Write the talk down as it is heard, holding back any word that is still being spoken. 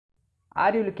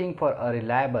Are you looking for a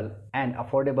reliable and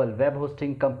affordable web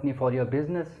hosting company for your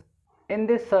business? In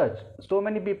this search, so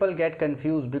many people get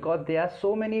confused because there are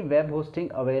so many web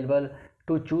hosting available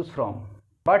to choose from.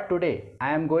 But today,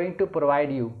 I am going to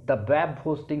provide you the web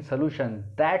hosting solution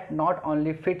that not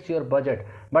only fits your budget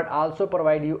but also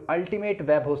provide you ultimate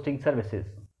web hosting services.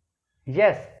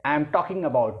 Yes, I am talking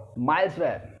about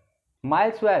MilesWeb.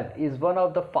 MilesWeb is one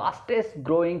of the fastest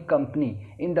growing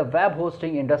company in the web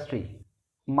hosting industry.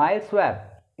 MilesWeb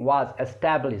was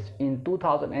established in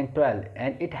 2012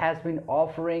 and it has been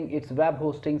offering its web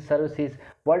hosting services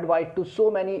worldwide to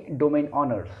so many domain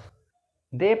owners.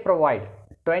 They provide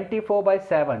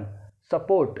 24/7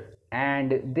 support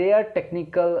and their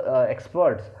technical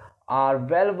experts are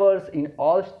well versed in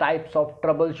all types of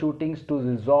troubleshootings to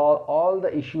resolve all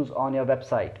the issues on your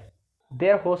website.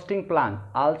 Their hosting plan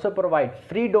also provide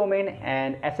free domain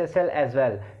and SSL as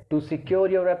well to secure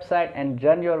your website and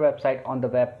run your website on the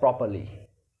web properly.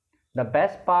 The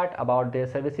best part about their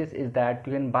services is that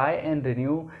you can buy and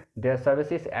renew their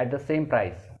services at the same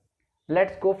price.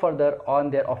 Let's go further on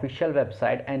their official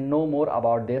website and know more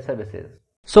about their services.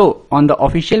 So on the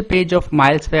official page of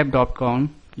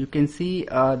milesweb.com, you can see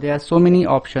there are so many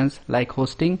options like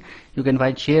hosting. You can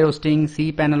find share hosting,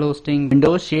 cPanel hosting,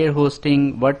 Windows share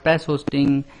hosting, WordPress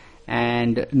hosting,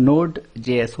 and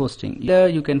Node.js hosting. Here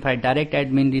you can find direct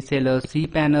admin reseller,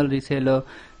 cPanel reseller,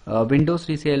 Windows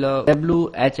reseller,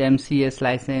 WHMCS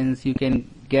license. You can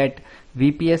get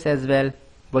VPS as well,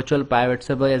 virtual private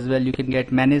server as well. You can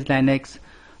get managed Linux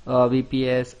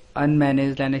VPS,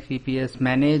 unmanaged Linux VPS,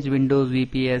 managed Windows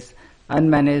VPS,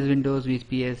 unmanaged Windows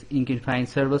VPS. You can find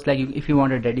servers like if you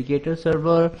want a dedicated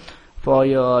server for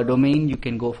your domain, you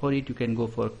can go for it. You can go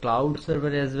for cloud server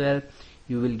as well.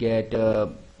 You will get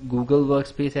Google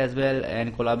Workspace as well,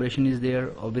 and collaboration is there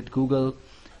with Google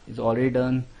is already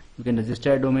done. You can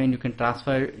register a domain, you can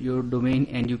transfer your domain,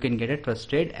 and you can get a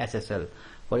trusted SSL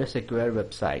for your secure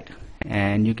website.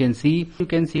 And you can see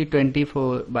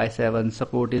 24/7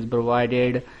 support is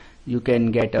provided. You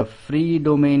can get a free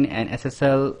domain and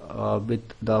SSL with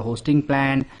the hosting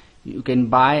plan. You can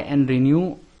buy and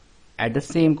renew at the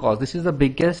same cost. This is the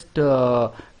biggest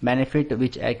benefit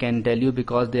which I can tell you,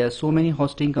 because there are so many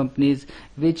hosting companies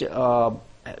which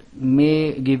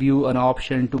may give you an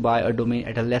option to buy a domain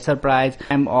at a lesser price.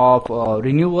 Time of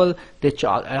renewal, they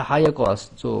charge a higher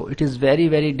cost, so it is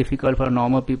very difficult for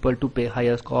normal people to pay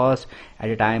higher cost at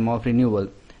a time of renewal.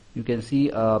 You can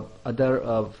see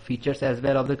other features as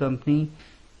well of the company.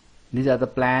 These are the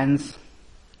plans.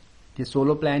 The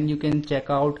solo plan you can check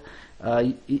out.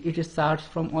 It starts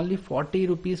from only 40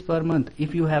 rupees per month.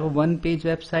 If you have a one-page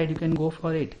website, you can go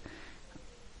for it.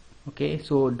 Okay,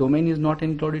 so domain is not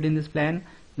included in this plan.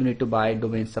 You need to buy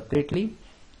domain separately,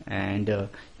 and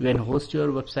you can host your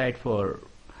website for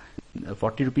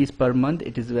 40 rupees per month.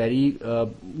 It is very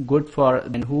good for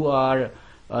men who are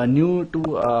new to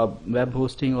web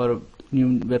hosting or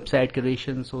new website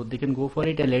creation, so they can go for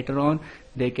it, and later on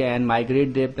they can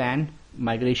migrate their plan.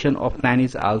 Migration of plan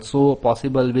is also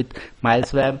possible with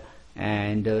MilesWeb,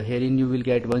 and herein you will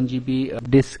get 1 GB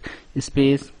disk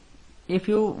space. If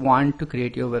you want to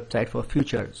create your website for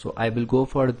future, so I will go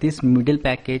for this middle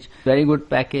package, very good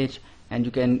package, and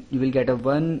you will get a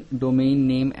one domain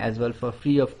name as well for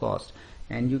free of cost,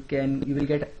 and you will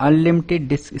get unlimited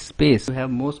disk space. You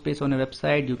have more space on your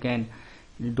website. You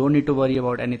don't need to worry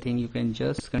about anything. You can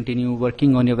just continue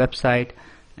working on your website,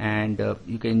 and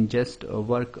you can just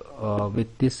work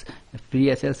with this. Free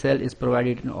SSL is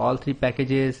provided in all three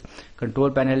packages.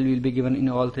 Control panel will be given in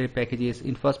all three packages.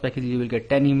 In first package you will get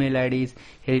 10 email IDs,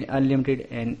 here in unlimited,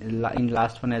 and in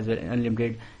last one as well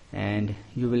unlimited, and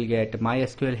you will get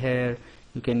MySQL here.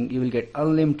 You will get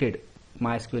unlimited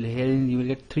MySQL here. You will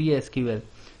get 3 SQL.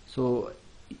 So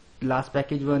last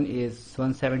package one is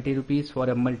 170 rupees for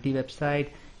a multi website,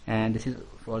 and this is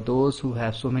for those who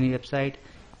have so many websites.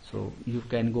 So you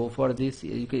can go for this.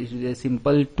 It's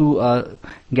simple to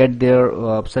get their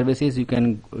services. You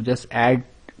can just add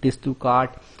this to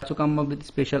cart. So come up with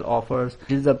special offers.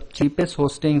 This is the cheapest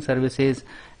hosting services,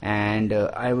 and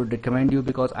I would recommend you,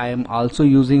 because I am also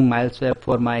using MilesWeb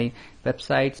for my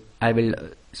websites. I will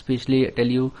especially tell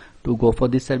you to go for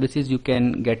these services. You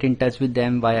can get in touch with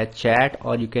them via chat,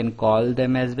 or you can call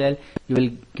them as well. You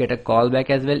will get a call back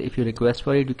as well. If you request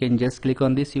for it, you can just click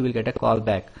on this, you will get a call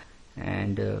back.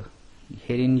 And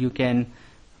herein you can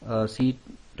see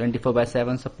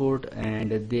 24/7 support,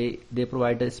 and they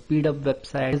provide a speed up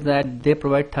website. Is that they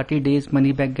provide 30 days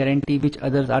money back guarantee, which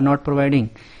others are not providing.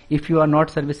 If you are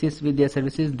not services with their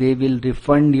services, they will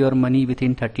refund your money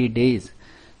within 30 days.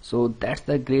 So that's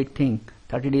the great thing,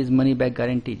 30 days money back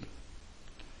guarantee.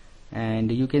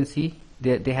 And you can see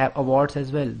they have awards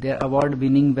as well. They are award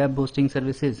winning web hosting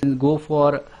services. And go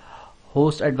for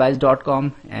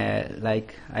hostadvice.com,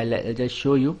 like I'll just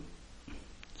show you.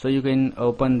 So you can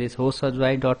open this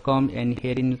hostadvice.com, and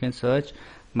herein you can search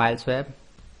MilesWeb.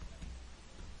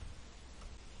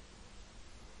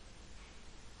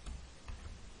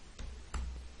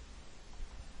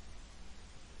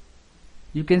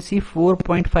 You can see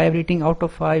 4.5 rating out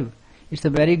of 5. It's a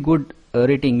very good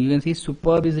rating. You can see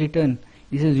superb is written.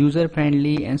 This is user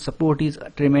friendly and support is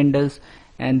tremendous,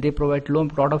 and they provide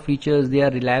lot of features. They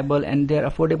are reliable and they are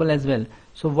affordable as well.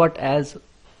 So what as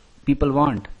people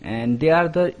want? And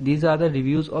these are the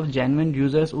reviews of genuine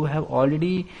users who have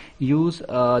already used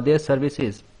their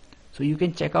services. So you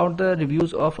can check out the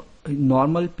reviews of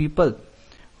normal people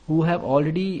who have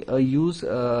already used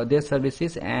their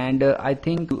services, and I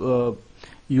think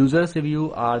users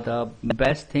review are the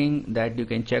best thing that you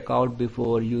can check out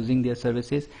before using their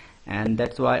services. And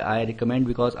that's why I recommend,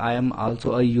 because I am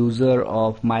also a user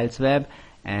of MilesWeb,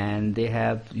 and they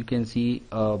have, you can see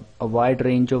a wide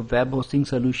range of web hosting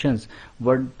solutions.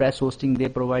 WordPress hosting they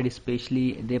provide,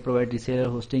 especially they provide reseller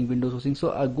hosting, Windows hosting.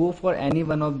 So go for any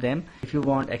one of them. If you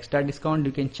want extra discount,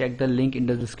 you can check the link in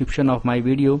the description of my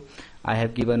video. I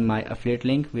have given my affiliate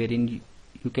link wherein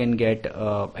you can get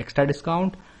extra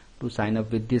discount to sign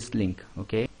up with this link.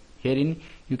 Okay, herein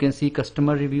you can see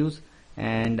customer reviews,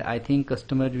 and I think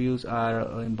customer reviews are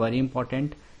very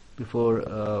important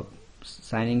before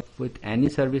signing with any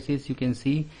services. You can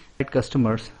see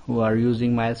customers who are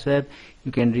using MilesWeb.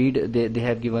 You can read they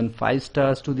have given 5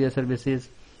 stars to their services.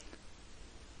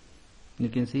 You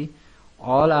can see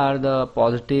all are the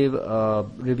positive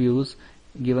reviews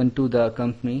given to the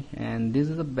company, and this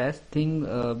is the best thing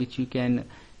which you can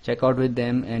check out with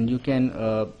them. And you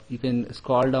can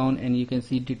scroll down and you can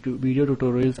see video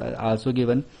tutorials are also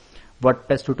given.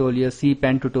 WordPress tutorial,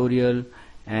 cPan tutorial,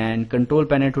 and control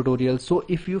panel tutorial. So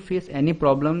if you face any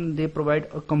problem, they provide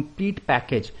a complete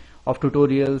package of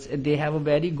tutorials. They have a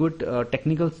very good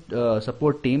technical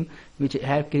support team which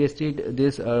have created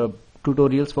this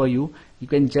tutorials for you. You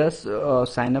can just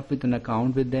sign up with an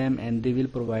account with them, and they will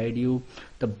provide you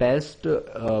the best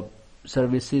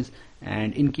services.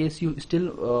 And in case you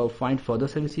still find further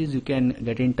services, you can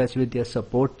get in touch with their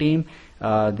support team.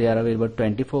 They are available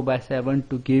 24/7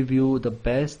 to give you the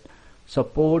best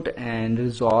support and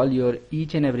resolve your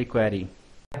each and every query.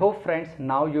 I hope friends,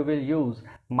 now you will use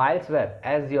MilesWeb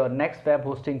as your next web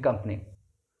hosting company.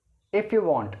 If you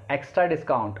want extra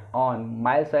discount on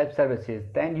MilesWeb services,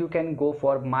 then you can go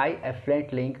for my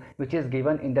affiliate link which is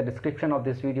given in the description of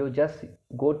this video. Just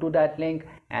go to that link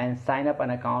and sign up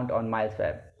an account on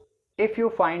MilesWeb. If you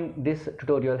find this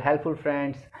tutorial helpful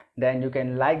friends, then you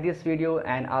can like this video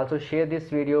and also share this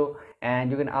video,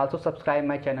 and you can also subscribe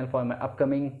my channel for my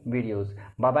upcoming videos.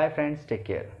 Bye bye friends, take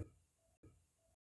care.